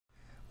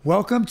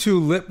Welcome to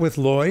Lit with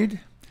Lloyd.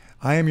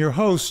 I am your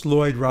host,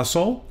 Lloyd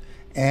Russell,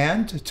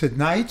 and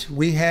tonight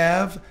we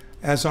have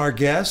as our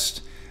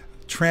guest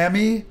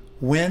Trami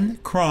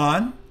Nguyen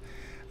Cron,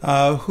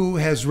 who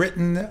has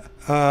written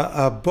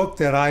a book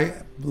that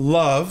I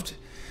loved,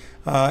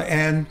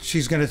 and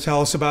she's going to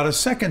tell us about a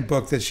second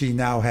book that she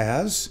now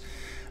has.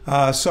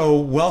 So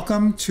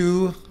welcome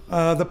to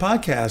the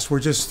podcast. We're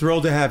just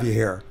thrilled to have you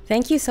here.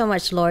 Thank you so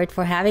much, Lloyd,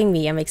 for having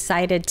me. I'm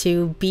excited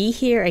to be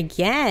here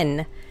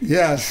again.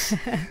 Yes.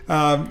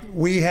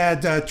 We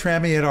had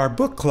Trami at our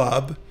book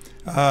club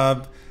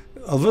a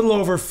little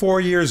over 4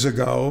 years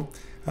ago,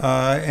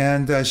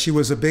 and she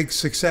was a big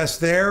success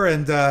there,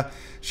 and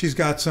she's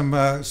got some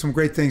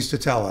great things to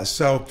tell us.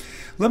 So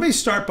let me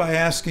start by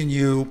asking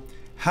you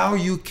how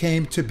you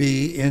came to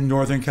be in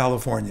Northern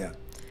California.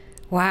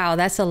 Wow,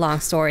 that's a long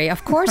story.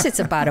 Of course it's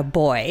about a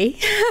boy.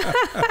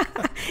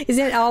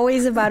 Isn't it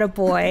always about a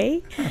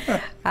boy?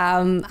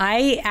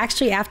 I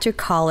actually, after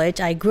college,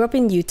 I grew up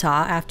in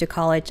Utah. After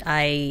college,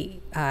 I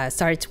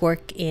started to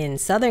work in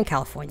Southern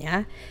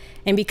California.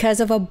 And because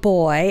of a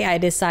boy, I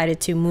decided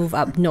to move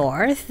up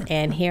north,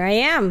 and here I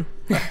am.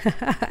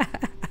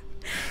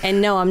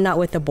 And no, I'm not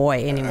with the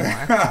boy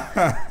anymore.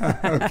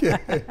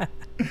 Okay.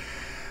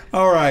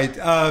 All right.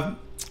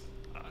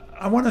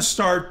 I want to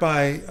start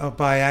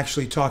by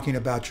actually talking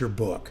about your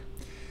book,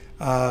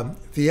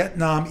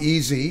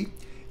 VietnamEazy,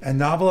 a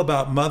novel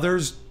about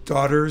mothers,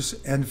 daughters,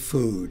 and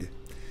food.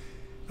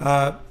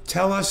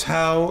 Tell us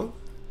how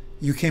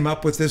you came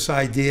up with this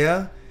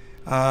idea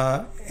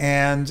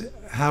and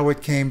how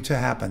it came to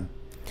happen.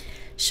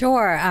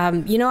 Sure.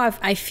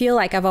 I feel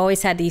like I've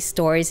always had these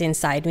stories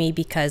inside me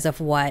because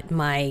of what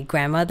my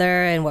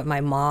grandmother and what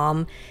my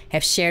mom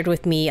have shared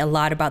with me a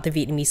lot about the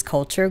Vietnamese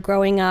culture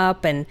growing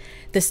up, and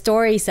the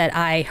stories that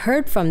I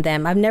heard from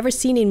them, I've never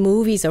seen in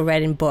movies or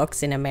read in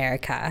books in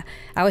America.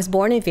 I was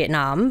born in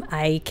Vietnam.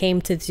 I came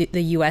to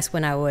the U.S.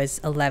 when I was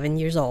 11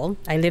 years old.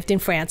 I lived in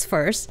France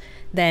first,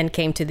 then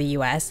came to the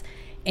U.S.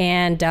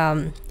 And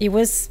it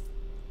was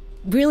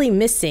really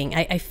missing.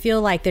 I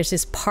feel like there's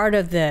this part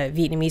of the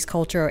Vietnamese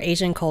culture or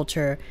Asian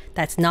culture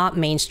that's not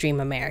mainstream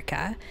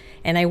America.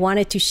 And I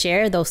wanted to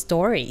share those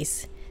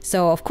stories.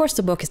 So of course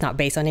the book is not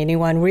based on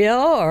anyone real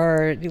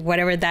or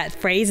whatever that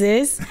phrase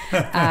is.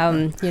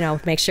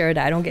 Make sure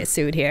that I don't get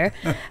sued here.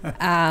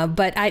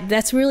 But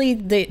that's really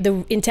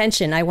the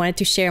intention. I wanted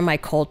to share my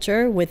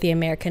culture with the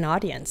American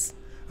audience.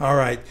 All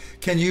right.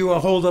 Can you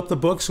hold up the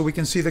book so we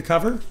can see the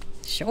cover?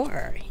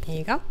 Sure. Here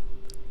you go.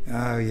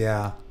 Oh,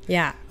 yeah.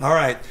 Yeah. All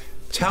right.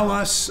 Tell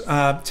us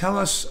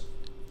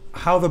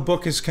how the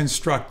book is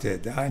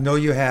constructed. I know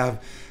you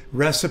have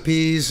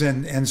recipes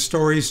and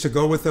stories to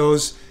go with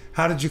those.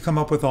 How did you come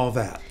up with all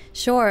that?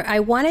 Sure. I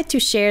wanted to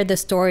share the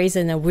stories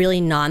in a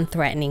really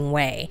non-threatening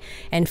way.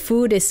 And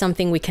food is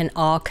something we can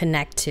all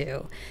connect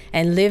to.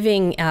 And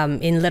living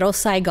in Little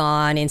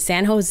Saigon, in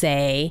San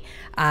Jose,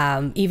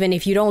 even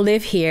if you don't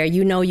live here,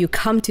 you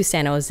come to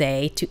San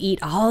Jose to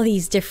eat all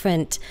these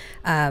different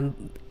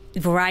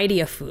variety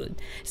of food.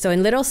 So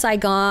in Little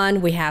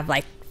Saigon, we have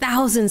like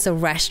thousands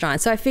of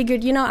restaurants. So I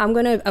figured, I'm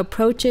going to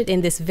approach it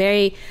in this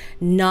very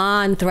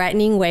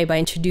non-threatening way by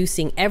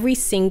introducing every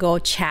single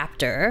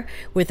chapter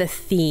with a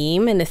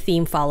theme, and the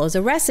theme follows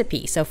a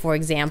recipe. So for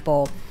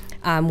example,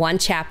 one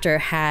chapter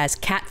has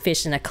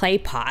catfish in a clay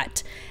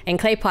pot, and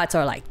clay pots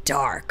are like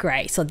dark,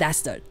 right? So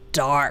that's the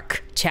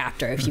dark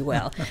chapter, if you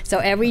will. So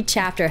every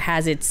chapter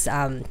has its,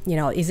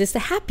 is this a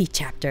happy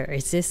chapter?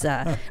 Is this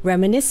a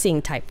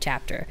reminiscing type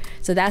chapter?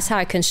 So that's how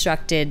I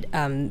constructed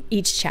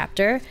each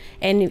chapter.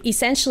 And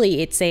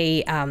essentially it's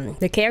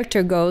the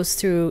character goes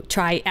through,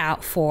 try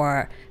out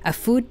for a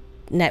Food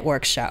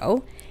Network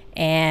show,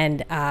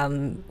 and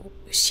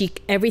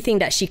everything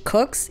that she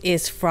cooks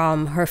is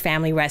from her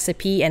family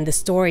recipe and the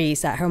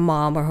stories that her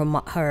mom or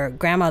her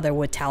grandmother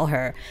would tell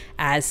her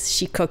as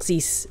she cooks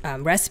these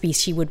recipes.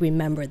 She would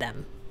remember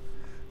them.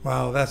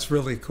 Wow, that's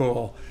really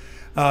cool.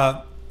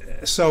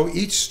 So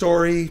each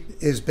story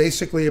is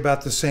basically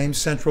about the same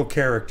central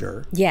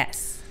character.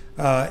 Yes.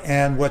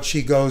 And what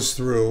she goes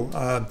through.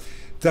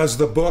 Does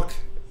the book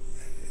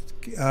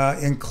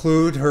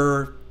include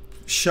her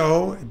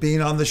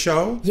being on the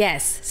show?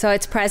 Yes. So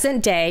it's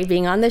present day,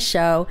 being on the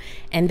show,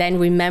 and then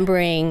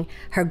remembering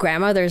her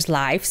grandmother's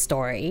life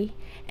story,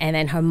 and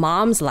then her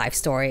mom's life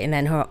story, and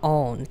then her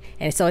own.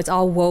 And so it's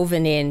all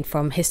woven in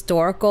from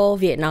historical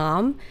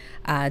Vietnam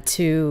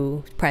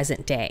to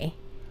present day.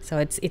 So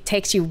it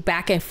takes you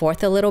back and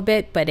forth a little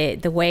bit, but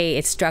the way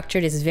it's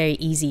structured is very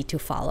easy to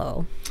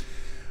follow.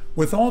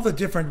 With all the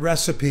different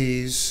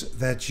recipes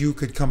that you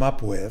could come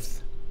up with,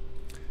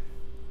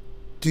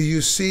 do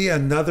you see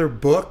another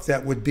book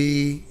that would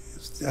be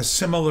a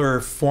similar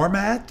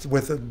format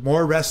with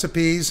more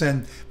recipes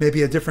and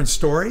maybe a different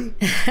story?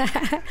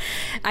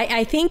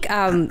 I think,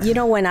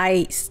 when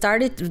I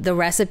started the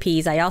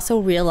recipes, I also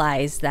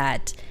realized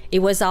that it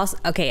was also,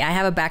 I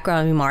have a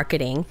background in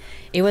marketing.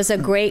 It was a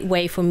great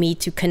way for me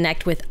to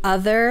connect with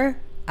other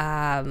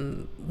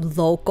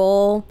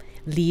local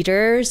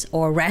leaders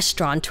or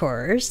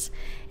restaurateurs.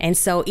 And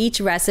so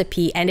each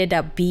recipe ended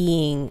up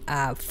being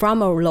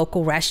from a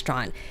local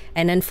restaurant.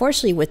 And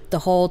unfortunately, with the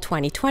whole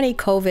 2020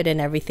 COVID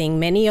and everything,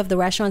 many of the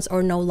restaurants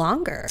are no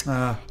longer.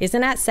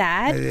 Isn't that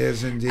sad? It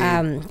is indeed.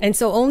 And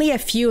so only a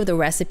few of the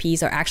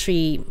recipes are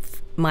actually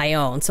my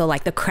own. So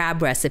like the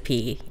crab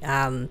recipe,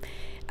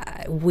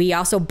 we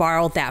also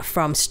borrowed that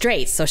from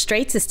Straits. So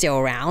Straits is still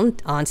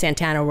around on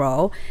Santana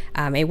Row.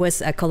 It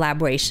was a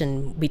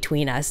collaboration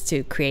between us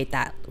to create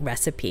that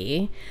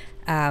recipe.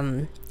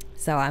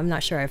 So I'm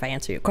not sure if I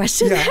answered your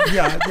question.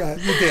 Yeah,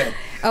 you did.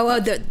 Oh,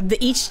 well, the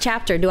each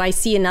chapter, do I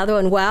see another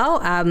one?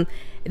 Well,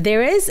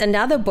 there is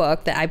another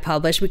book that I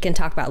published we can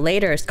talk about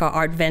later. It's called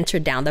Art Venture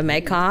Down the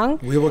Mekong.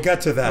 We will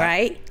get to that.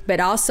 Right? But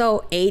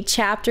also 8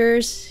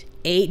 chapters,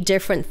 8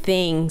 different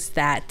things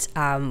that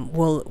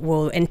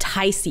will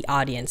entice the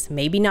audience.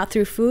 Maybe not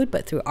through food,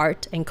 but through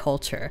art and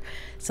culture.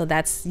 So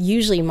that's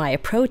usually my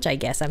approach, I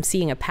guess. I'm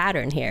seeing a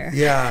pattern here.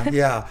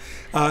 Yeah.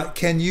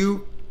 Can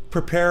you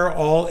prepare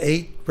all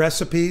 8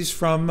 recipes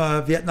from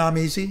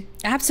VietnamEazy?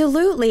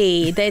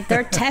 Absolutely.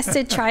 They're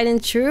tested, tried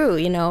and true,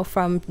 you know,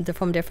 from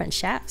different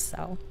chefs.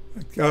 So,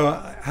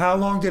 how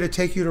long did it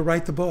take you to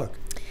write the book?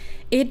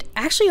 It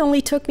actually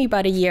only took me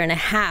about 1.5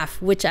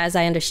 years, which, as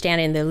I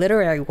understand in the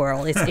literary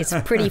world, it's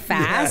pretty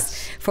fast.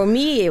 Yes. For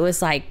me, it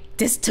was like,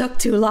 this took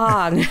too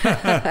long.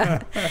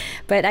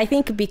 But I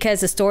think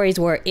because the stories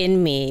were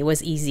in me, it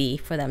was easy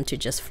for them to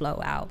just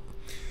flow out.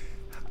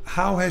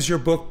 How has your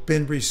book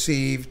been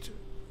received,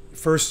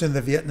 first in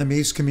the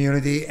Vietnamese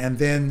community and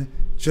then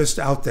just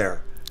out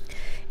there?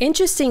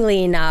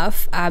 Interestingly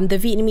enough, the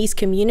Vietnamese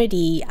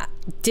community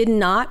did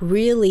not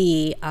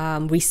really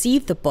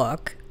receive the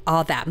book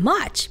all that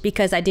much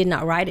because I did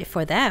not write it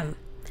for them,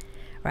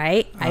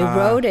 right? I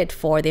wrote it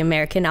for the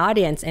American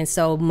audience. And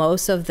so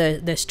most of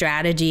the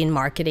strategy in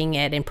marketing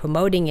it and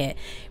promoting it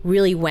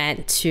really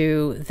went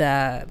to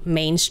the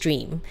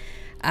mainstream.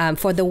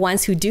 For the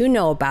ones who do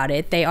know about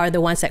it, they are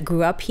the ones that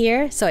grew up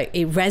here. So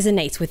it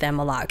resonates with them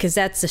a lot because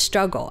that's the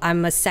struggle.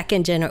 I'm a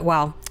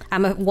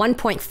I'm a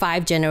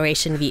 1.5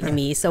 generation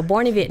Vietnamese. So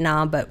born in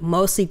Vietnam, but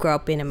mostly grew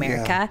up in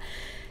America. Yeah.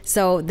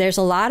 So there's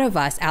a lot of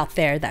us out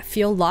there that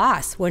feel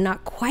lost. We're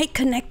not quite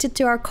connected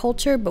to our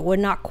culture, but we're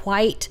not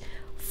quite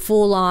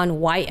full on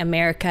white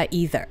America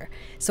either.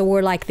 So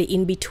we're like the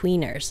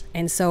in-betweeners.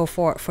 And so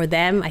for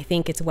them, I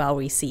think it's well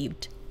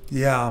received.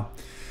 Yeah.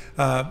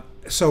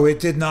 So it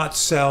did not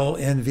sell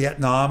in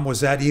Vietnam. Was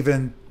that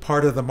even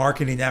part of the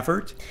marketing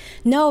effort?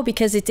 No,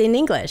 because it's in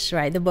English,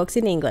 right? The book's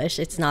in English.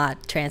 It's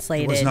not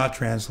translated. It was not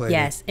translated.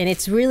 Yes. And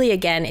it's really,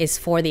 again, is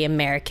for the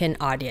American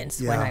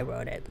audience when I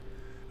wrote it.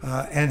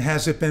 And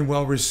has it been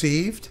well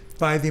received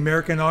by the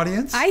American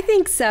audience? I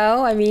think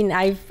so. I mean,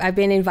 I've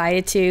been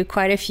invited to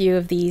quite a few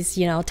of these,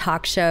 you know,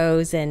 talk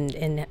shows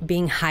and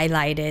being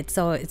highlighted.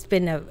 So it's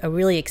been a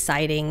really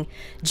exciting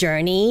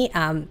journey.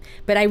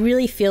 But I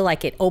really feel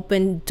like it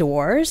opened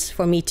doors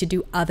for me to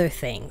do other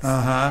things.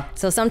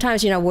 So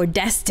sometimes, you know, we're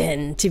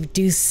destined to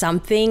do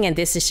something, and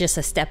this is just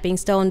a stepping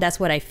stone.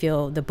 That's what I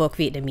feel the book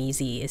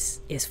VietnamEazy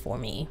is for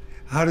me.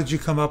 How did you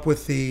come up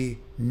with the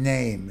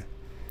name?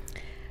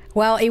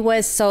 Well, it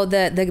was so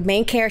the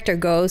main character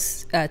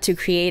goes to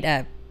create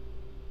a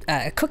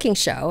cooking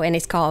show, and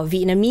it's called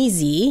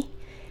VietnamEazy,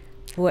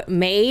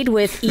 made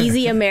with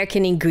easy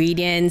American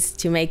ingredients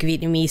to make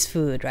Vietnamese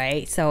food,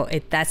 right? So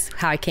that's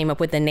how I came up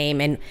with the name,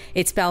 and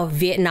it's spelled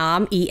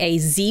Vietnam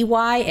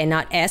EAZY and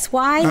not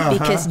SY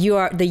because the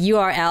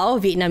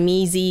URL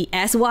VietnamEazy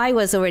SY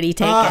was already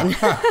taken.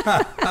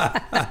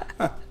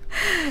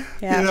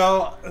 You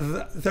know,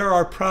 there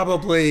are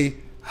probably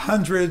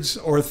hundreds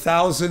or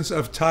thousands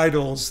of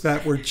titles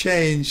that were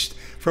changed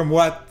from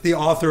what the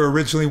author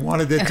originally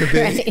wanted it to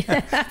be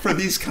for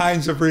these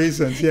kinds of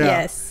reasons.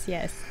 Yeah.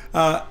 Yes.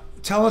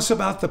 Tell us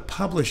about the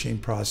publishing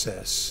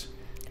process.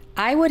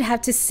 I would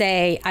have to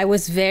say I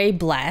was very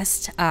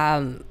blessed.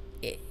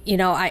 You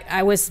know,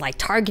 I was like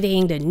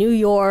targeting the New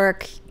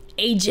York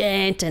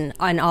agent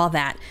and all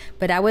that,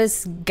 but I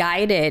was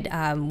guided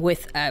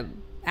with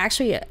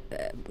actually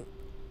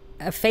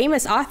a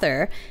famous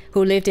author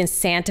who lived in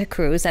Santa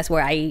Cruz. That's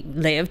where I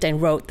lived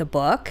and wrote the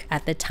book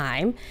at the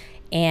time.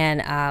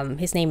 And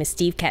his name is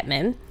Steve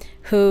Ketman,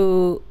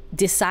 who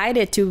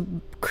decided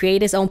to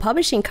create his own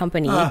publishing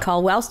company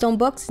called Wellstone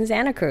Books in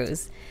Santa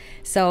Cruz.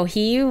 So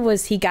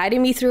he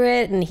guided me through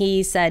it, and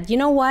he said, you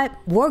know what,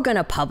 we're going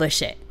to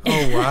publish it.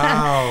 Oh,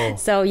 wow.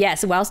 So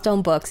yes,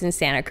 Wellstone Books in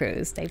Santa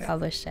Cruz, they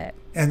published it.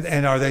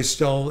 And are they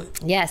still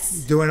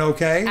doing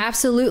okay?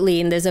 Absolutely.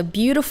 And there's a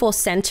beautiful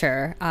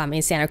center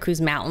in Santa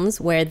Cruz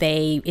Mountains where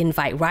they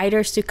invite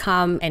writers to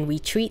come and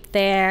retreat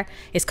there.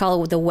 It's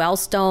called the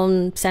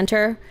Wellstone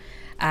Center.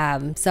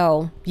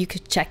 So you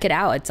could check it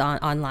out. It's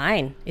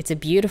online. It's a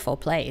beautiful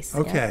place.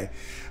 Okay.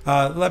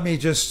 Yeah. Let me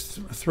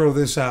just throw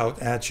this out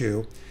at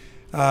you.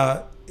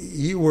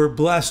 You were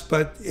blessed,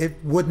 but it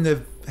wouldn't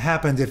have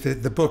happened if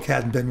the book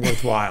hadn't been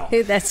worthwhile.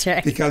 That's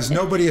right. Because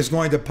nobody is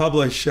going to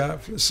publish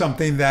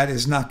something that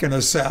is not going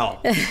to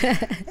sell.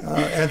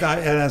 And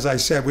as I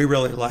said, we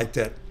really liked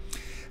it.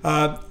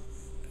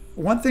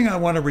 one thing I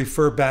want to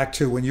refer back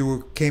to when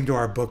you came to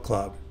our book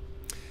club,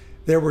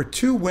 there were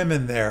two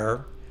women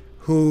there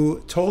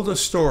who told a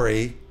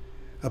story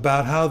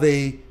about how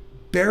they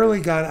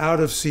barely got out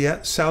of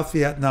South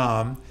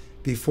Vietnam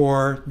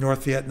before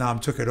North Vietnam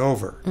took it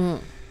over.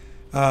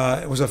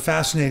 It was a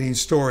fascinating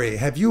story.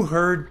 Have you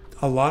heard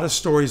a lot of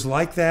stories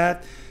like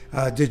that?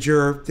 Did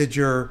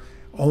your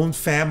own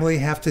family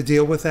have to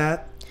deal with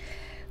that?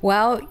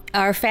 Well,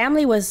 our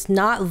family was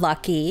not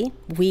lucky.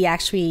 We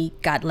actually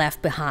got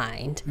left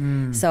behind.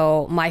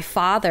 So my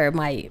father,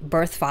 my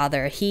birth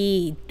father,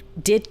 he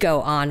did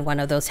go on one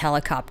of those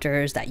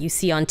helicopters that you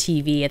see on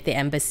TV at the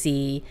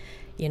embassy,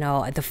 you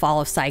know, at the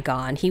fall of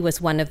Saigon. He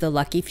was one of the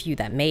lucky few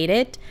that made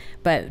it.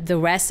 But the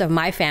rest of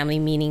my family,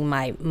 meaning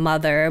my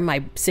mother,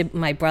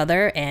 my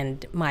brother,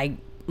 and my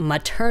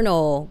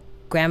maternal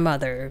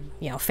grandmother,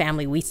 you know,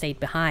 family, we stayed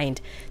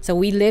behind. So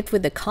we lived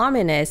with the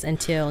communists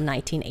until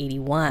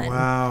 1981.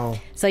 Wow.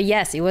 So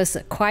yes, it was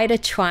quite a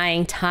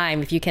trying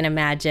time, if you can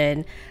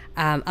imagine.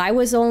 I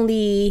was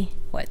only,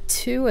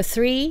 2 or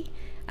 3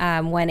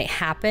 when it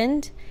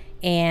happened.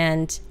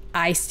 And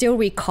I still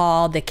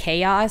recall the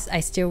chaos. I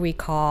still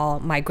recall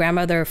my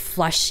grandmother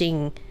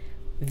flushing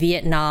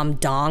Vietnam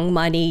dong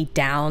money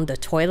down the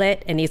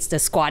toilet, and it's the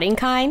squatting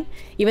kind,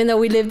 even though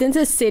we lived in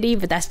the city,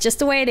 but that's just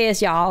the way it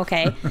is, y'all.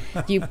 Okay.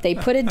 They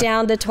put it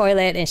down the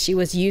toilet, and she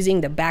was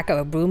using the back of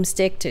a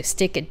broomstick to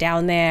stick it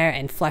down there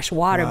and flush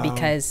water. Wow.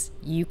 Because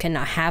you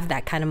cannot have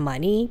that kind of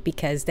money,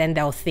 because then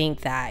they'll think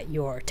that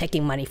you're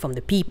taking money from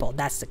the people.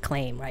 That's the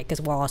claim, right?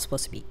 Because we're all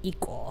supposed to be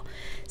equal.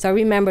 So I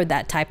remember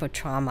that type of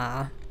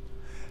trauma.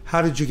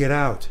 How did you get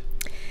out?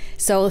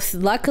 So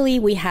luckily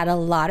we had a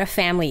lot of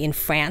family in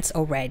France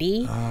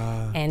already.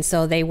 And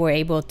so they were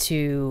able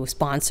to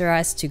sponsor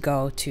us to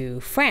go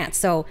to France.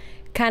 So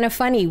kind of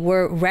funny,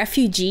 we're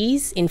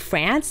refugees in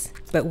France,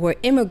 but we're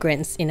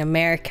immigrants in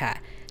America.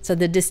 So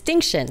the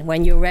distinction,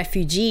 when you're a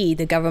refugee,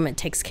 the government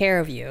takes care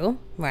of you,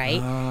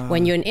 right?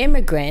 When you're an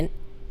immigrant,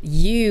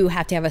 you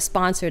have to have a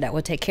sponsor that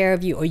will take care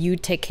of you, or you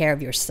take care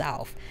of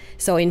yourself.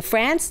 So in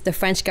France, the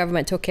French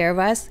government took care of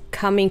us.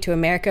 Coming to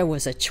America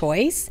was a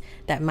choice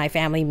that my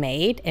family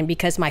made. And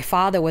because my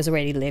father was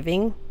already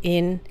living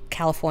in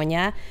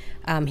California,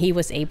 he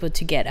was able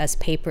to get us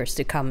papers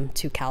to come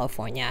to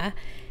California.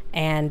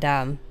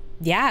 And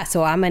yeah,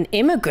 so I'm an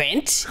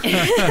immigrant,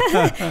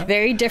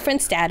 very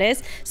different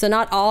status. So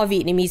not all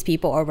Vietnamese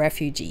people are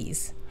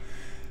refugees.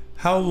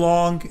 How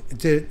long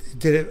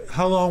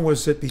how long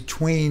was it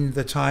between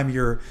the time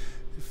your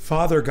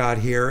father got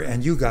here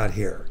and you got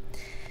here?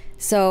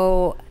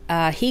 So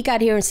he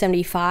got here in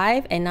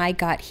 75 and I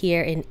got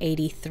here in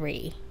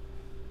 83.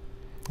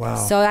 Wow.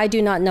 So I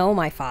do not know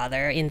my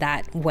father in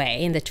that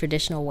way, in the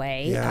traditional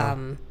way. Yeah.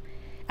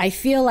 I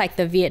feel like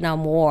the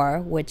Vietnam War,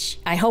 which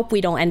I hope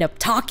we don't end up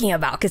talking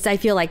about, because I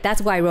feel like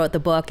that's why I wrote the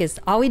book, is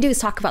all we do is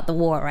talk about the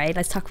war, right?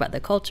 Let's talk about the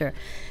culture.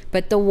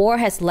 But the war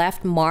has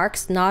left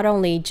marks not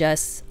only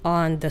just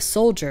on the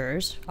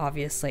soldiers,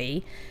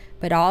 obviously,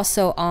 but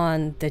also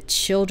on the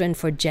children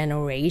for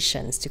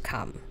generations to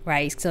come,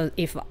 right? So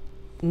if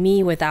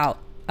me without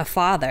a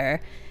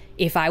father,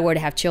 if I were to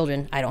have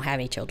children, I don't have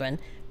any children,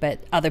 but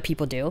other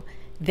people do,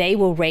 they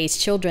will raise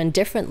children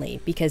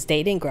differently because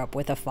they didn't grow up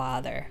with a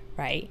father,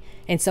 right?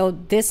 And so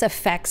this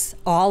affects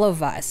all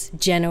of us,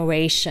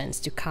 generations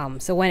to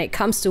come. So when it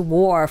comes to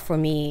war, for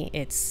me,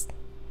 it's,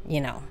 you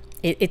know,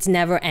 it's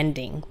never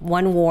ending.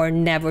 One war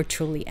never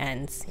truly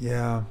ends.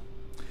 Yeah.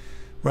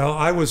 Well,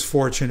 I was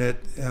fortunate.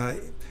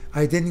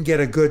 I didn't get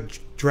a good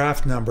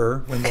draft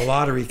number when the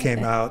lottery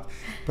came out,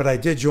 but I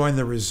did join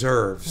the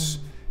reserves.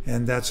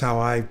 And that's how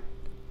I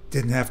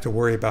didn't have to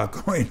worry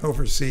about going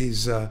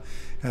overseas. And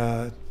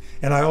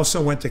I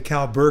also went to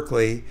Cal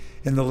Berkeley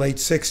in the late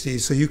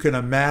 60s, so you can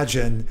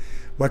imagine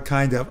what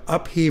kind of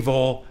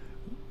upheaval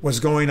was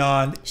going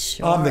on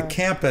on the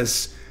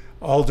campus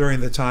all during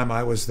the time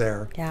I was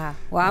there. Yeah.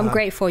 Well, I'm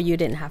grateful you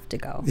didn't have to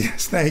go.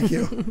 Yes, thank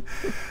you.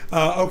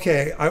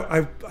 Okay,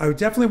 I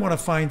definitely want to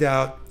find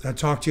out,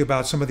 talk to you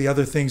about some of the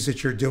other things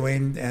that you're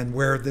doing and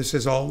where this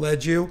has all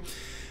led you.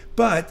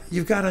 But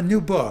you've got a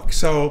new book,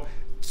 so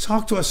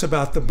talk to us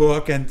about the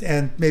book,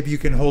 and maybe you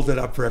can hold it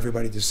up for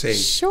everybody to see.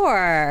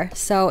 Sure.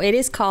 So it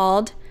is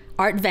called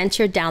Art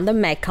Venture Down the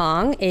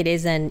Mekong. It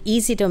is an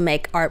easy to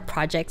make art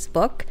projects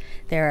book.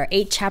 There are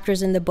 8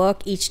 chapters in the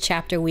book. Each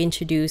chapter we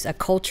introduce a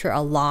culture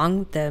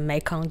along the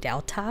Mekong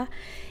Delta.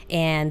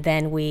 And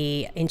then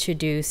we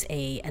introduce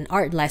an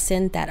art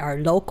lesson that our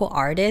local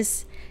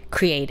artists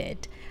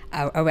created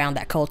around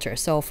that culture.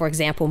 So for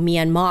example,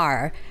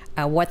 Myanmar,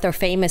 what they're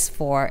famous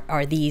for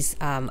are these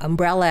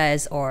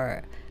umbrellas,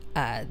 or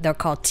they're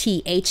called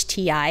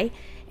THTI,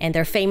 and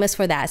they're famous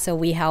for that. So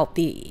we help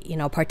the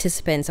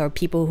participants or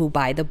people who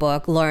buy the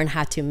book learn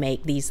how to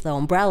make these little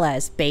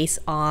umbrellas based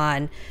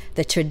on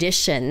the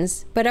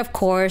traditions, but of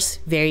course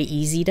very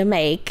easy to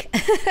make.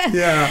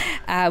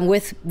 Yeah.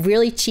 With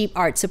really cheap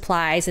art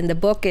supplies, and the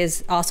book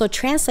is also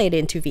translated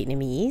into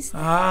Vietnamese.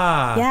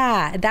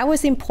 Yeah, that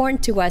was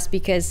important to us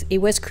because it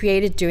was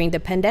created during the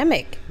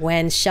pandemic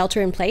when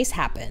shelter in place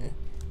happened.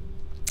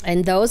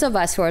 And those of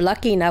us who are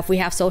lucky enough, we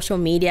have social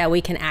media,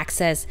 we can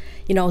access,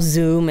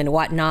 Zoom and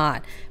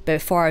whatnot.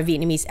 But for our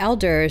Vietnamese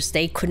elders,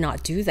 they could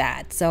not do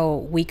that. So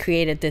we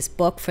created this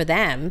book for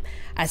them,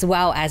 as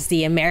well as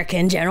the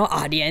American general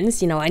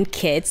audience, and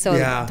kids. So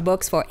the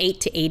book's for 8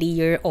 to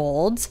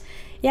 80-year-olds.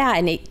 Yeah,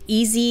 and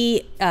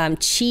easy,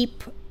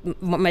 cheap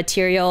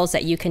materials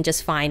that you can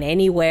just find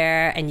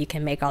anywhere, and you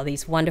can make all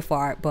these wonderful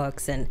art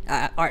books and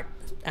art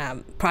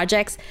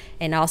projects,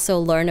 and also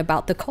learn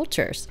about the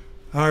cultures.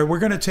 All right, we're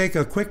going to take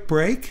a quick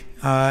break,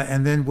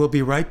 and then we'll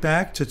be right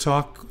back to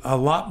talk a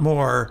lot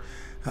more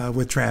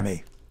with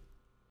Trami.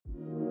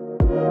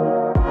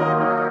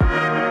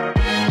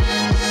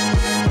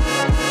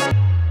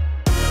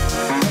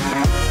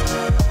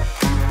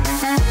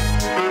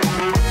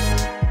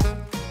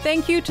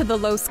 Thank you to the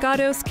Los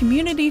Gatos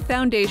Community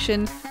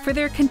Foundation for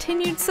their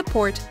continued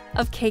support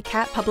of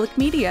KCAT Public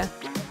Media.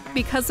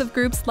 Because of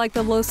groups like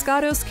the Los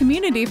Gatos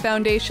Community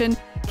Foundation,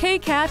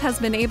 KCAT has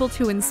been able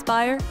to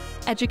inspire,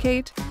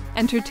 educate,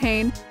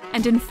 entertain,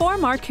 and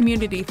inform our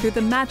community through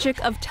the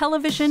magic of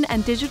television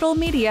and digital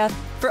media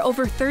for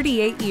over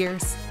 38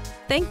 years.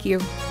 Thank you.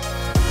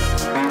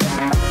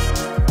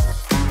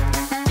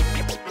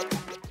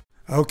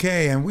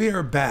 Okay, and we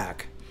are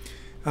back.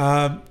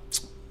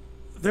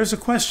 There's a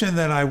question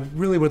that I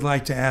really would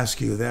like to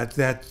ask you that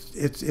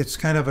it's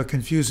kind of a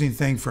confusing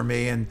thing for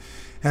me, and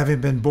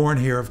having been born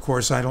here, of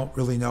course, I don't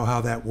really know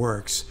how that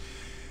works.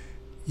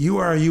 You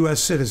are a U.S.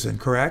 citizen,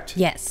 correct?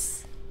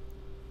 Yes.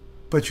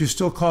 But you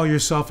still call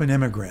yourself an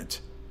immigrant.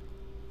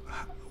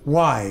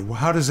 Why?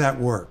 How does that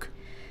work?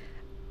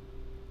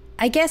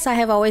 I guess I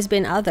have always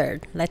been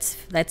othered.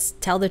 Let's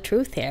tell the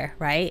truth here,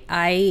 right?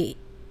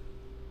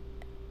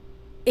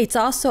 It's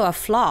also a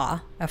flaw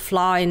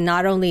in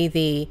not only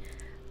the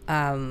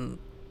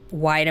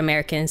white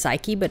American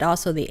psyche, but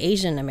also the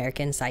Asian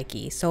American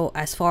psyche. So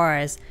as far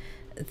as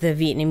the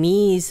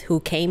Vietnamese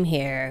who came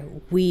here,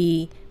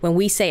 when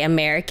we say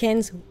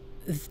Americans,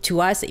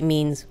 to us it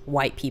means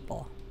white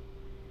people,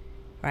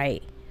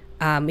 right?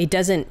 It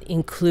doesn't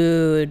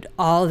include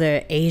all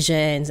the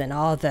Asians and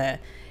all the,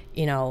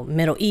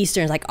 Middle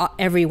Easterns, like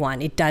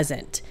everyone. It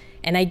doesn't.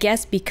 And I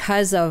guess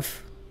because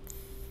of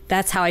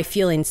that's how I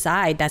feel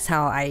inside. That's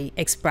how I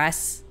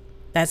express.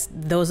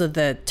 Those are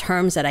the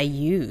terms that I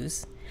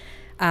use.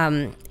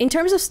 In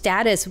terms of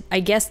status, I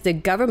guess the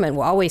government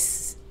will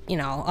always,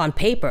 on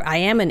paper, I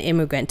am an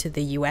immigrant to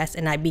the U.S.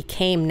 and I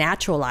became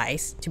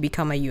naturalized to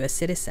become a U.S.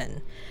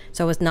 citizen.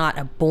 So I was not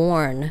a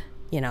born,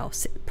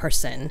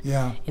 person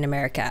in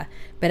America.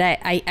 But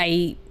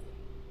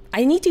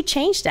I need to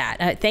change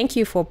that. Thank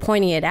you for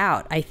pointing it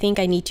out. I think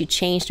I need to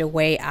change the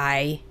way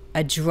I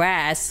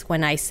address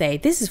when I say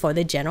this is for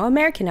the general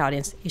American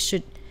audience. It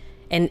should,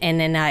 and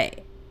then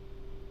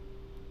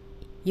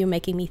you're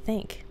making me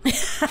think.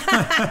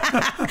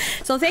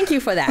 So thank you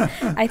for that.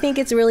 I think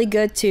it's really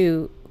good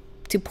to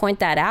point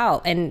that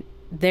out. And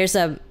there's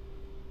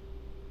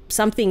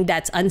something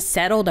that's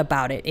unsettled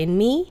about it in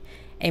me,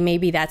 and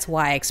maybe that's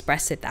why I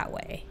express it that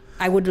way.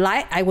 I would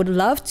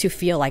love to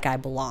feel like I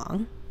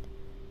belong.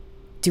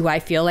 Do I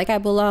feel like I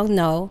belong?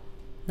 No,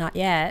 not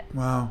yet.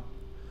 Wow.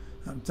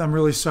 I'm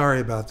really sorry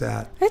about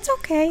that. It's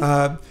okay.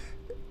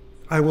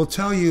 I will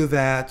tell you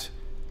that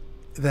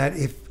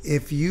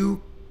if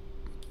you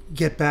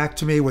get back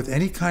to me with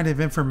any kind of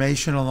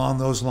information along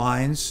those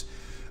lines,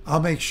 I'll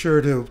make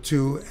sure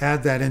to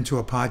add that into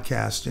a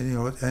podcast,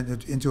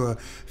 and into a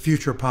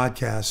future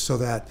podcast, so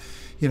that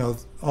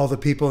all the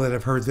people that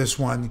have heard this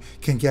one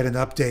can get an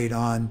update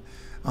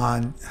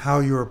on how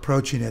you're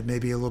approaching it,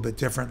 maybe a little bit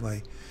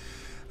differently.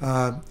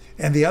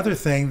 And the other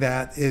thing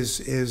that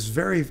is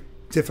very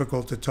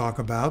difficult to talk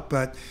about,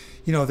 but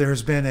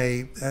there's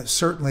been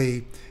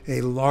certainly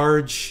a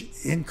large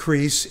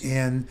increase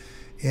in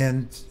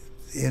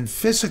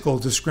physical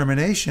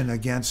discrimination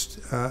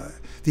against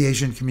the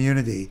Asian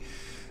community.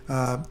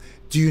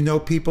 Do you know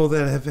people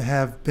that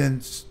have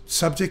been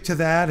subject to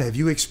that? Have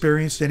you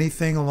experienced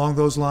anything along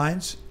those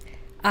lines?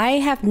 I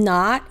have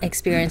not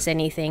experienced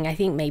anything. I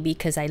think maybe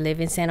because I live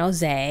in San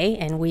Jose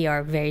and we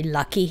are very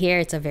lucky here.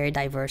 It's a very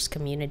diverse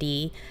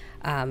community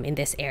in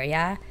this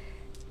area.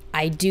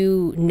 I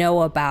do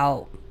know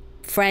about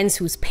friends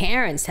whose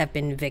parents have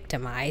been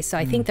victimized. So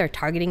I think they're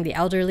targeting the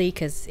elderly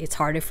because it's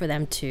harder for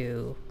them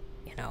to,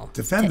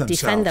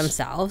 defend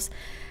themselves.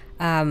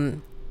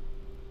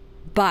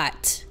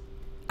 But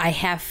I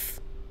have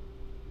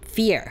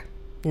fear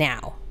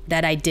now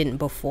that I didn't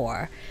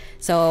before.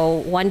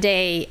 So one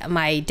day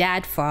my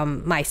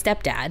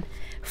stepdad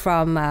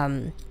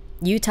from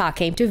Utah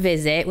came to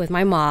visit with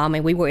my mom,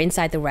 and we were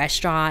inside the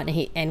restaurant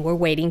and we're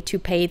waiting to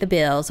pay the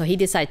bill. So he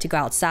decided to go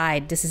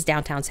outside. This is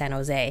downtown San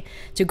Jose,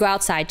 to go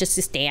outside just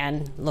to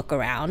stand, look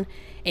around.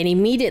 And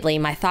immediately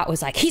my thought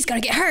was like, he's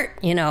going to get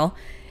hurt,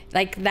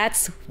 Like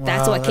that's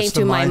what came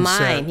to my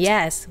mind.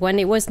 Yes, when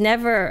it was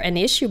never an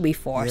issue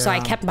before. Yeah. So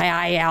I kept my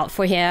eye out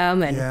for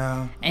him, and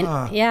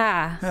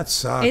that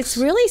sucks. It's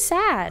really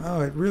sad.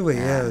 Oh, it really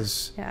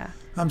is. Yeah.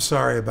 I'm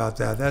sorry about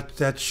that.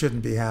 That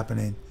shouldn't be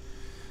happening.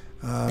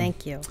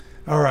 Thank you.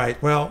 All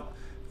right. Well,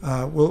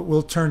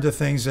 we'll turn to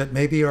things that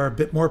maybe are a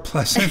bit more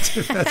pleasant.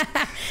 If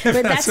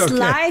But that's okay.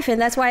 life,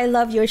 and that's why I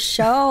love your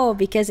show,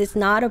 because it's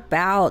not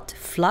about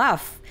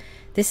fluff.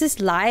 This is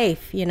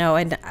life, you know,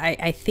 and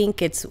I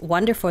think it's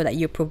wonderful that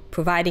you're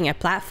providing a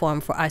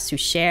platform for us to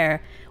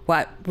share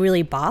what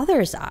really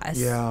bothers us.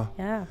 Yeah.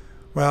 Yeah.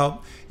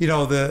 Well, you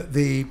know,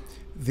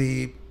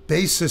 the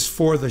basis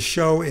for the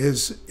show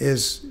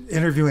is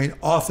interviewing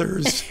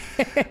authors,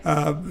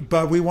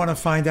 but we want to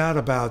find out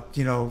about,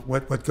 you know,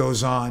 what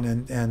goes on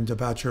and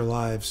about your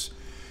lives.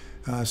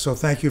 So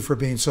thank you for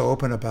being so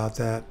open about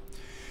that.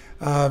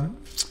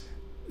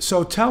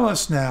 So tell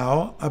us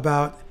now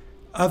about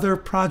other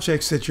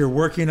projects that you're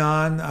working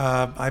on.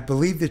 I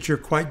believe that you're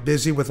quite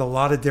busy with a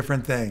lot of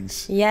different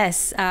things.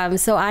 Yes.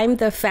 So I'm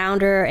the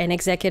founder and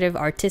executive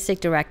artistic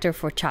director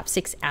for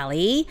Chopsticks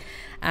Alley.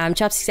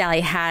 Chopsticks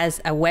Alley has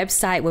a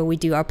website where we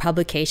do our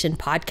publication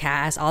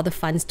podcast, all the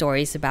fun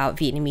stories about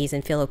Vietnamese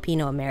and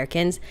Filipino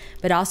Americans,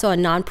 but also a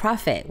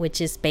nonprofit,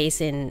 which is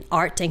based in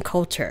art and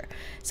culture.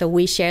 So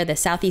we share the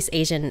Southeast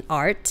Asian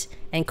art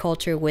and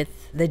culture with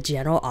the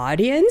general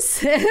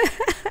audience.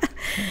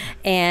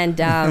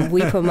 And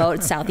we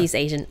promote Southeast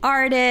Asian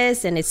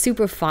artists, and it's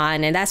super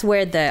fun. And that's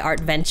where the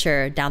art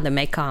venture Down the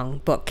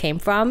Mekong book came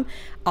from.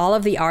 All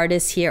of the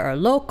artists here are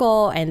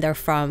local, and they're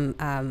from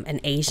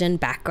an Asian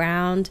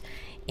background.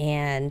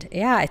 And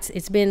yeah,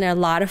 it's been a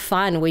lot of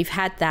fun. We've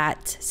had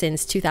that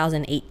since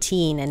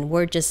 2018, and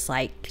we're just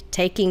like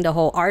taking the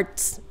whole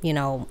arts, you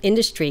know,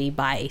 industry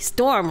by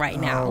storm right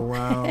now. Oh,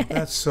 wow.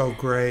 That's so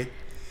great.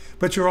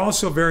 But you're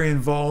also very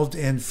involved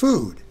in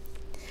food.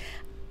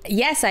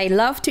 Yes, I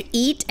love to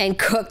eat and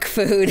cook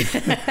food.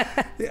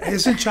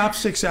 Isn't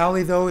Chopsticks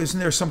Alley, though, isn't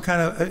there some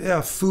kind of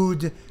a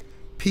food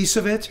piece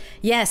of it?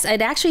 Yes,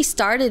 it actually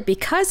started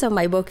because of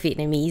my book,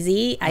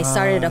 VietnamEazy. I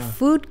started a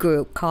food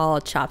group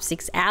called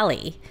Chopsticks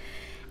Alley.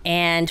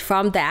 And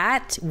from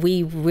that,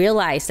 we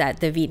realized that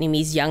the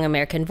Vietnamese young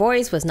American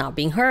voice was not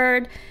being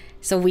heard.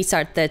 So we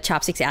started the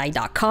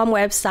chopsticksalley.com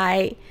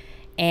website.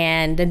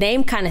 And the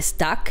name kind of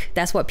stuck.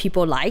 That's what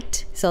people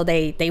liked. So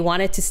they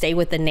wanted to stay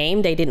with the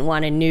name. They didn't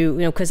want a new,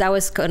 you know, because I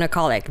was going to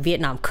call it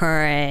Vietnam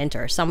Current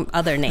or some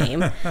other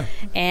name.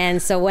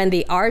 And so when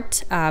the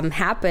art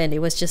happened, it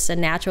was just a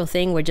natural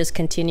thing. We're just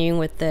continuing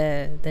with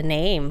the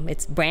name.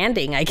 It's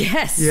branding, I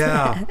guess.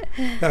 Yeah,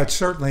 it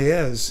certainly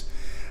is.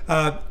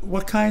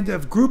 What kind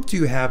of group do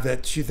you have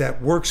that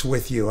works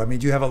with you? I mean,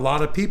 do you have a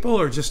lot of people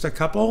or just a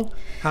couple?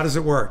 How does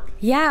it work?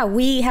 Yeah,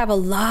 we have a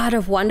lot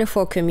of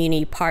wonderful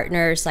community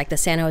partners like the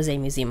San Jose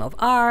Museum of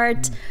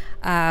Art,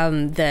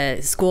 the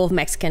School of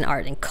Mexican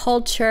Art and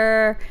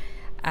Culture,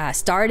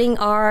 Starting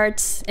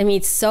Arts. I mean,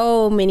 it's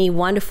so many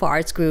wonderful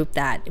arts groups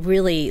that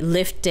really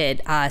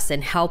lifted us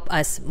and helped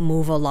us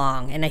move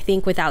along. And I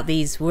think without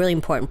these really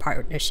important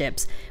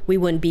partnerships, we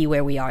wouldn't be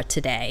where we are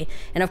today.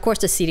 And of course,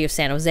 the City of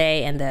San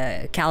Jose and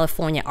the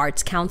California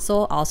Arts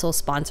Council also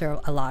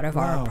sponsor a lot of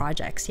our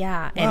projects.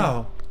 Yeah.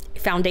 And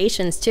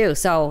foundations too.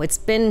 So it's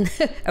been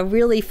a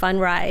really fun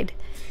ride.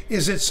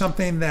 Is it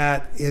something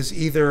that is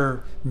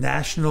either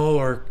national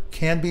or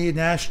can be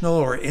national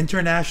or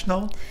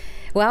international?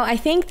 Well, I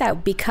think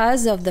that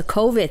because of the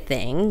COVID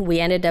thing, we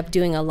ended up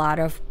doing a lot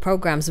of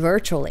programs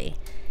virtually.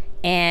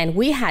 And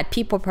we had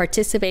people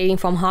participating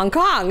from Hong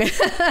Kong.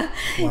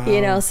 Wow.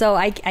 You know, so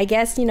I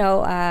guess, you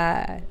know,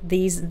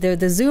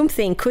 the Zoom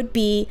thing could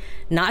be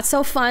not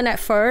so fun at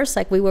first.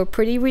 Like we were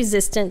pretty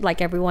resistant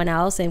like everyone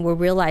else, and we're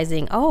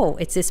realizing, oh,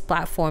 it's this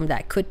platform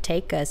that could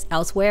take us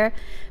elsewhere.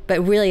 But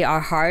really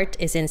our heart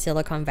is in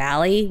Silicon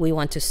Valley. We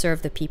want to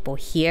serve the people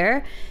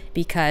here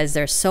because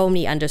there's so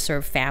many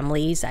underserved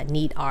families that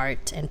need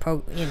art and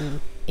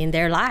in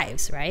their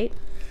lives, right?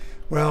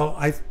 Well,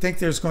 I think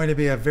there's going to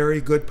be a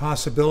very good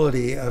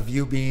possibility of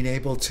you being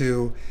able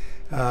to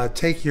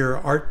take your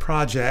art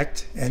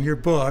project and your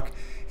book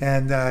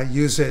and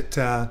use it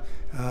out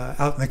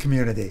in the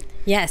community.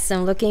 Yes,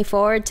 I'm looking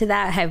forward to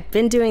that. I've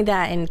been doing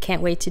that and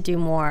can't wait to do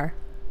more.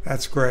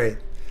 That's great.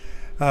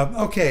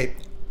 Okay,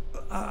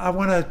 I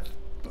want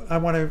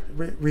to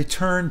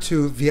return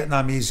to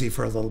VietnamEazy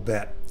for a little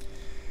bit.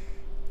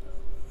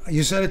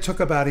 You said it took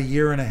about 1.5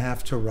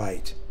 years to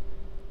write.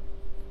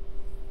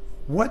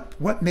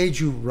 What made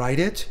you write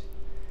it,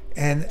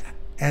 and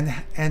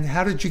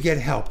how did you get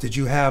help? Did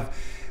you have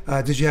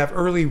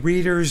early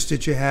readers?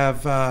 Did you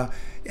have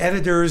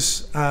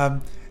editors?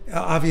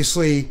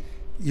 Obviously,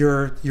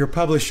 your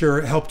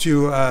publisher helped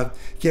you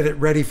get it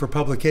ready for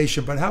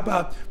publication. But how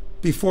about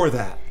before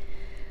that?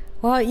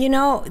 Well, you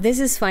know, this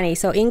is funny.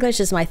 So English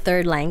is my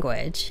third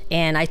language,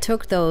 and I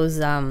took those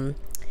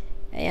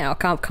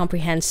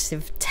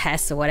comprehensive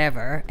tests or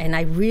whatever, and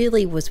I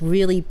was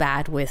really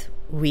bad with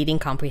reading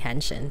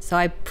comprehension. So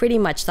I pretty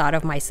much thought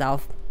of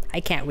myself, I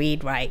can't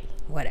read, write,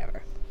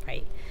 whatever,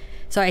 right?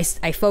 So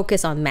I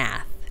focused on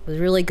math. I was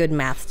a really good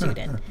math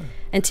student.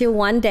 Until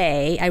one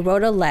day I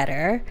wrote a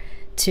letter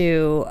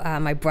to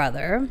my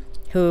brother,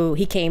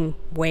 he came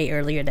way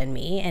earlier than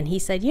me, and he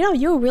said, you know,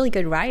 you're a really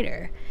good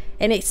writer.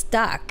 And it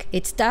stuck.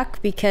 It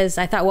stuck because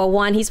I thought, well,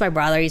 one, he's my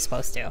brother, he's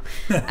supposed to.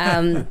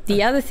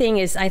 The other thing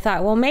is I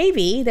thought, well,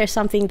 maybe there's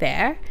something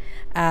there.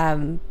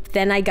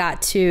 Then I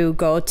got to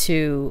go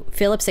to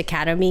Phillips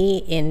Academy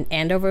in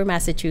Andover,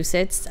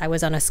 Massachusetts. I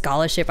was on a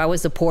scholarship. I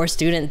was the poor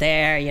student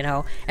there, you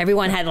know.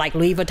 Everyone had like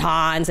Louis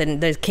Vuittons,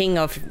 and the king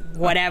of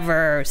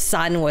whatever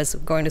son was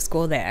going to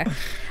school there.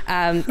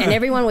 And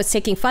everyone was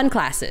taking fun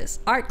classes,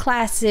 art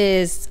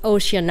classes,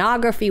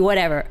 oceanography,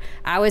 whatever.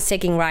 I was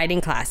taking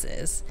writing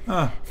classes.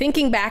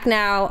 Thinking back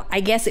now, I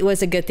guess it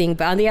was a good thing.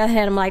 But on the other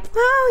hand, I'm like,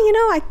 well, you know,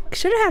 I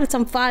should have had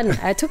some fun.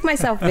 I took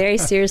myself very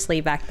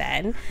seriously back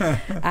then.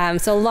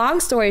 So long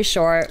story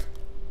short,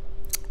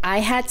 I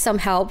had some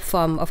help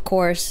from, of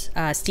course,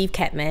 Steve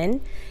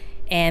Ketman.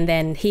 And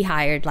then he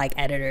hired like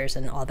editors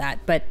and all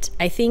that. But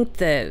I think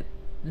the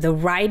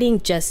writing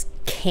just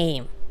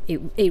came.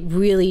 It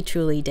really,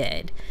 truly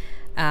did.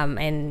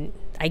 And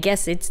I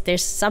guess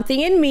there's something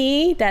in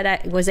me that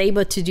I was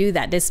able to do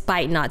that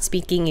despite not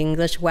speaking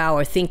English well,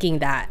 or thinking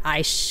that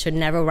I should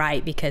never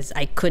write because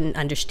I couldn't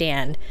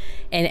understand.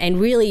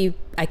 And really,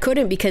 I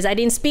couldn't because I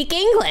didn't speak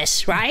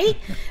English, right?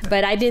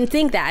 But I didn't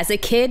think that. As a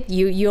kid,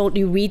 you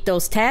read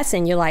those tests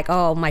and you're like,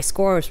 oh, my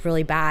score is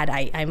really bad.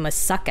 I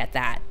must suck at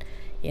that.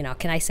 You know,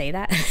 can I say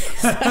that?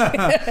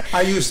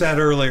 I used that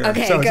earlier.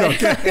 Okay, so good.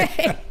 It's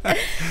okay.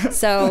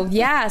 So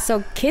yeah,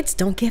 so kids,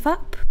 don't give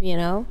up, you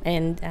know,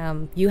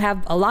 and you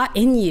have a lot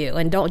in you,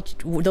 and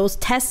those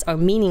tests are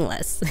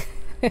meaningless.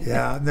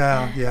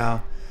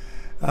 Yeah.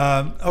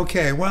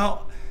 Okay,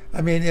 well,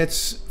 I mean,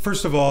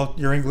 first of all,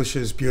 your English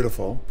is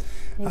beautiful.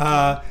 You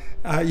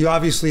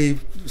obviously,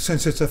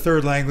 since it's a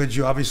third language,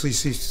 you obviously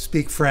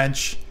speak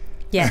French.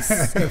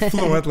 Yes.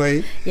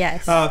 Fluently.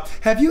 Yes.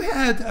 Have you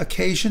had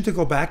occasion to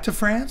go back to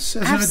France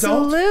as an adult?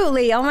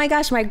 Absolutely. Oh my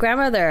gosh, my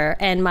grandmother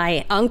and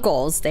my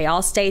uncles, they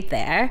all stayed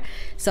there.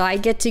 So I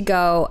get to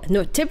go,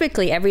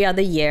 typically every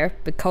other year,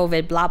 but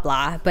COVID, blah,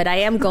 blah. But I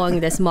am going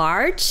this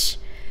March.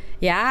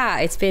 Yeah,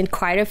 it's been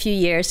quite a few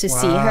years to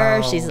see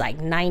her. She's like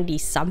 90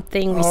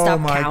 something. We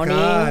stopped counting.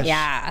 Gosh.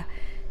 Yeah.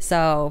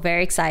 So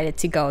very excited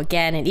to go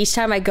again. And each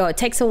time I go, it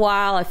takes a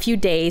while, a few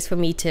days for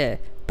me to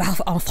parle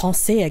en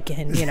français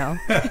again, you know.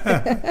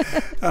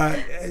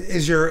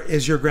 Is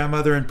your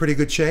grandmother in pretty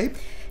good shape?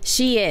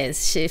 She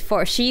is.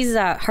 She's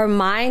her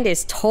mind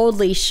is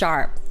totally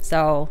sharp.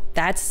 So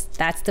that's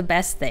the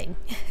best thing.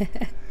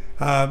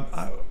 We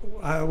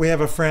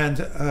have a friend.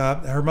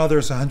 Her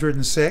mother's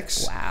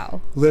 106.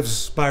 Wow.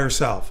 Lives by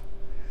herself.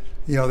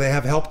 You know, they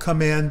have help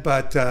come in,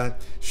 but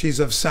she's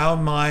of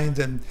sound mind,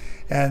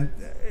 and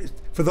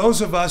for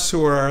those of us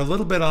who are a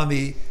little bit on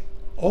the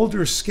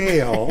older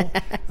scale,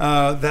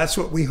 that's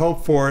what we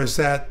hope for, is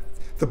that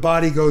the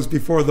body goes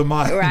before the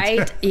mind.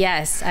 Right?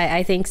 Yes,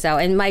 I think so.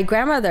 And my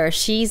grandmother,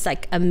 she's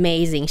like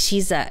amazing. She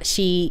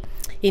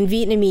in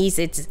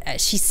Vietnamese,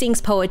 she sings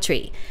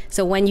poetry.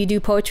 So when you do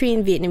poetry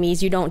in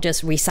Vietnamese, you don't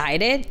just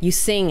recite it, you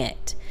sing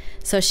it.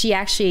 So she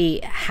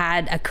actually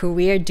had a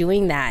career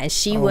doing that. And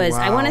she was,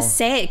 wow. I want to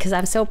say it because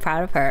I'm so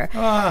proud of her.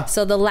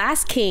 So the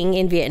last king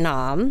in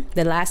Vietnam,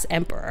 the last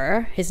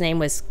emperor, his name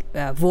was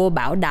Vua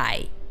Bảo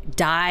Đại,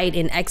 died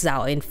in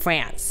exile in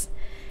France.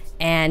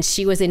 And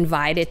she was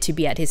invited to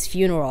be at his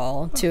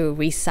funeral to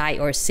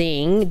recite or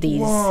sing these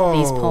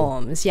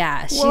poems.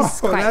 Yeah, she's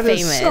quite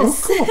famous. That is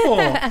so cool.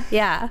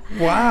 Yeah.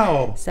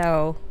 Wow.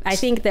 So I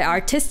think the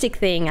artistic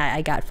thing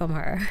I got from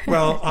her.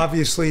 Well,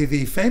 obviously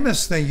the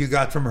famous thing you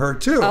got from her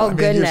too. Oh,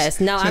 goodness.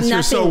 No, I'm not.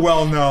 You're so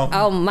well known.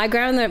 Oh, my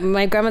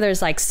grandmother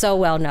is like so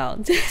well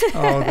known.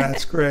 Oh,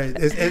 that's great.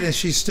 And is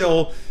she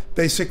still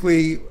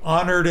basically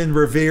honored and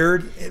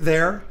revered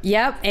there?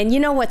 Yep. And you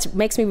know what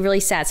makes me really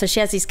sad? So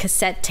she has these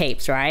cassette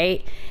tapes,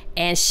 right?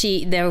 And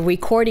there are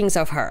recordings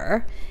of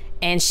her.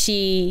 And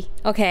so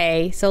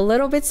a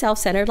little bit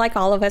self-centered like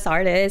all of us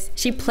artists.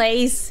 She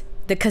plays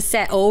the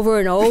cassette over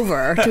and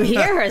over to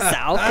hear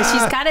herself because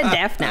she's kind of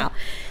deaf now.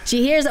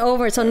 She hears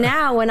over. So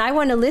now when I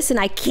want to listen,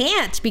 I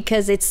can't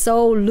because it's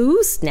so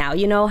loose now.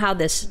 You know how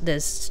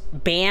this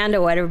band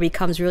or whatever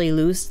becomes really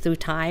loose through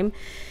time.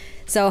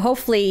 So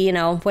hopefully, you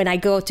know, when I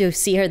go to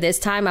see her this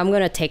time, I'm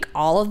going to take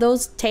all of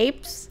those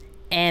tapes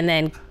and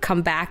then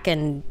come back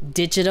and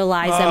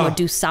digitalize them or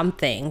do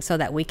something so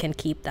that we can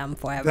keep them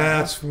forever.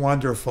 That's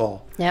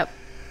wonderful. Yep.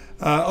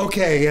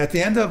 Okay, at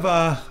the end of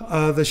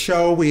the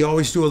show, we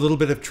always do a little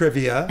bit of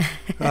trivia,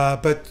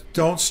 but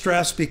don't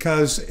stress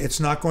because it's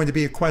not going to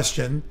be a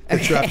question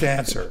that you have to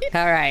answer.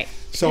 All right.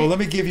 So let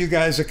me give you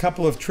guys a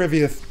couple of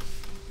trivia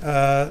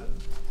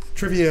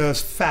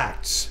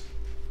facts.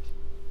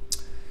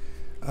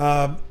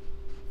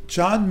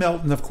 John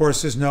Milton, of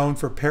course, is known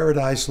for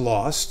Paradise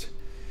Lost.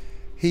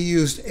 He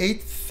used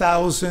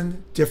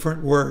 8,000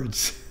 different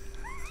words.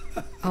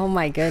 Oh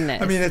my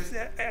goodness! I mean,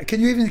 can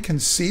you even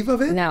conceive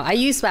of it? No, I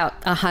used about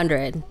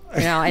 100. You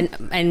know,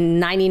 and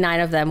 99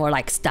 of them were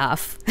like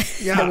stuff.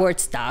 Yeah, the word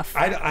stuff.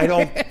 I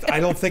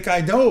don't think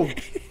I know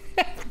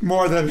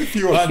more than a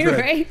few hundred.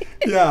 Right?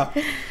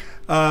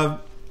 Yeah.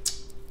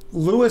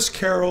 Lewis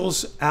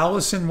Carroll's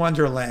Alice in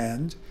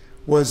Wonderland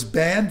was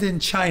banned in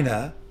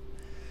China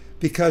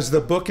because the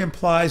book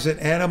implies that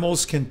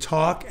animals can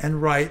talk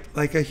and write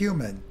like a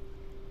human.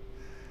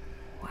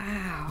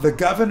 Wow. The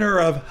governor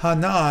of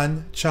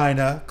Henan,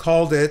 China,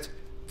 called it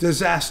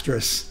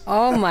disastrous.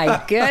 Oh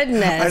my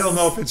goodness. I don't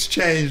know if it's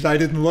changed. I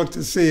didn't look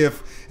to see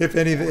if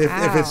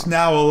it's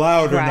now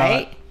allowed or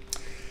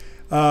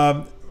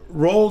not.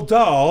 Roald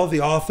Dahl,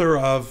 the author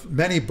of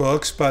many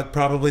books, but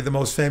probably the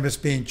most famous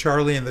being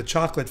Charlie and the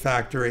Chocolate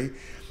Factory,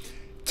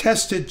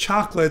 tested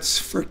chocolates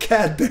for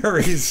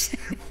Cadbury's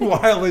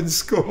while in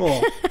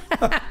school.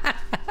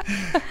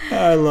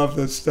 I love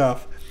this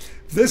stuff.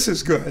 This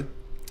is good.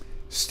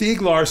 Stieg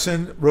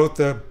Larsson wrote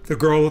the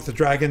Girl with the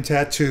Dragon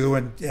Tattoo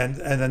and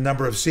a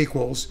number of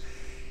sequels.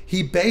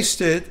 He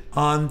based it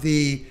on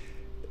the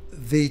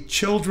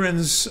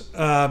children's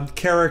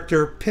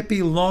character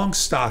Pippi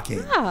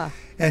Longstocking. Ah.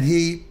 And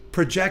he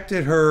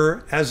projected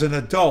her as an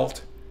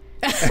adult.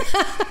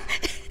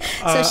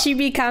 So she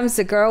becomes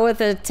the girl with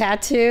the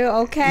tattoo.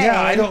 Okay.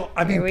 Yeah,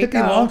 Pippi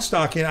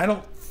Longstocking, I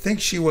don't think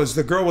she was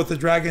the girl with the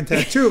dragon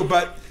tattoo,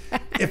 but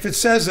if it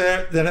says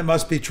that, then it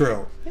must be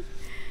true.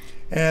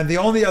 And the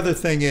only other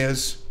thing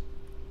is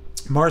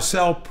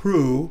Marcel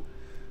Proust,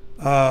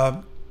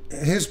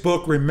 his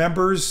book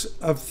Remembers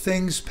of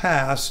Things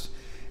Past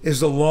is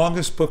the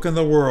longest book in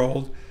the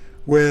world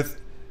with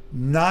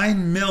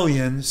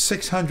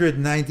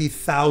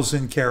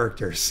 9,690,000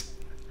 characters.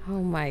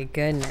 Oh my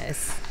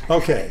goodness.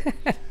 Okay.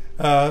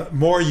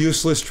 More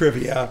useless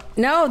trivia.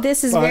 No,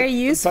 this is very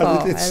useful.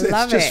 But it's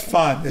just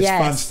fun. It's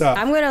fun stuff.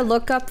 I'm going to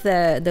look up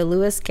the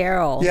Lewis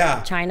Carroll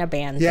China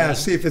band thing.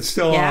 See if it's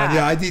still on.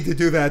 Yeah, I need to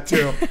do that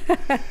too.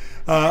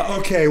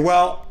 Okay,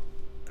 well,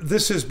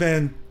 this has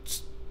been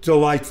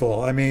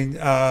delightful. I mean,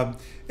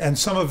 and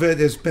some of it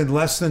has been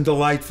less than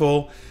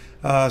delightful.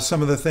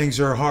 Some of the things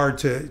are hard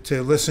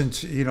to listen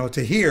to,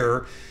 to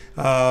hear.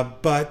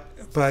 But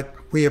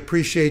we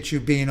appreciate you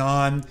being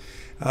on.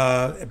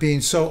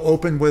 Being so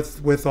open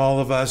with all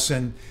of us,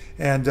 and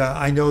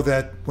I know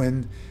that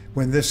when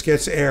this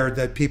gets aired,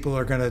 that people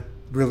are going to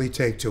really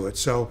take to it.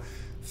 So,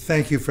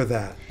 thank you for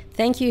that.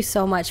 Thank you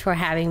so much for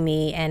having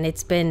me, and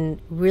it's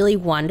been really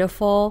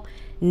wonderful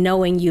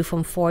knowing you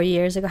from 4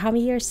 years ago. How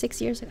many years?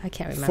 6 years ago? I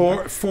can't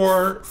remember.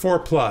 Four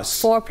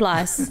plus. 4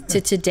 plus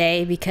to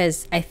today,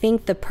 because I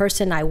think the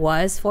person I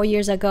was 4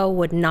 years ago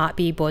would not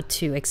be able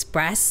to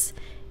express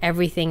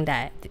everything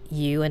that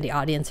you and the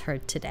audience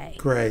heard today.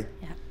 Great.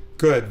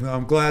 Good. Well,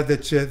 I'm glad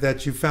that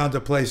you found a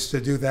place to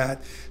do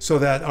that, so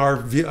that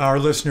our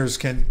listeners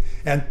can,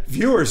 and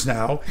viewers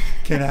now,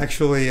 can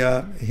actually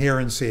hear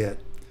and see it.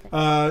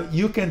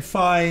 You can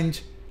find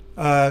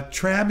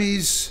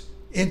Trami's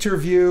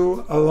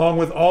interview along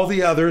with all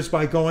the others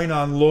by going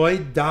on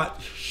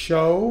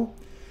Lloyd.show,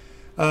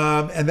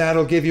 and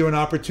that'll give you an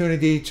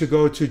opportunity to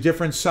go to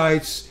different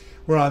sites.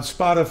 We're on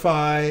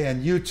Spotify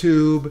and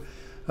YouTube,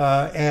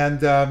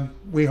 and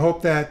we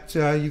hope that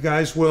you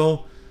guys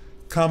will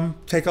come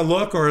take a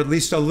look, or at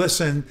least a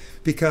listen,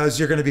 because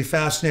you're going to be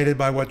fascinated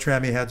by what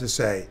Trami had to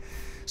say.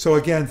 So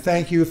again,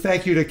 thank you.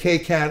 Thank you to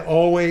KCAT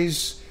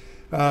always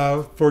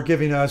for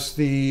giving us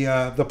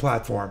the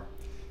platform.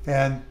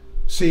 And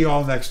see you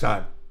all next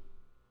time.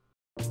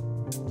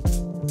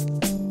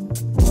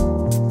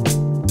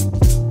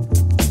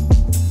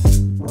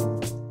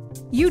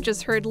 You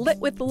just heard Lit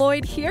with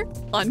Lloyd here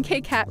on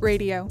KCAT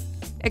Radio.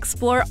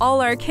 Explore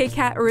all our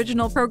KCAT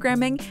original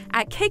programming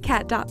at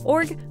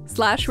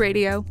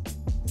kcat.org/radio.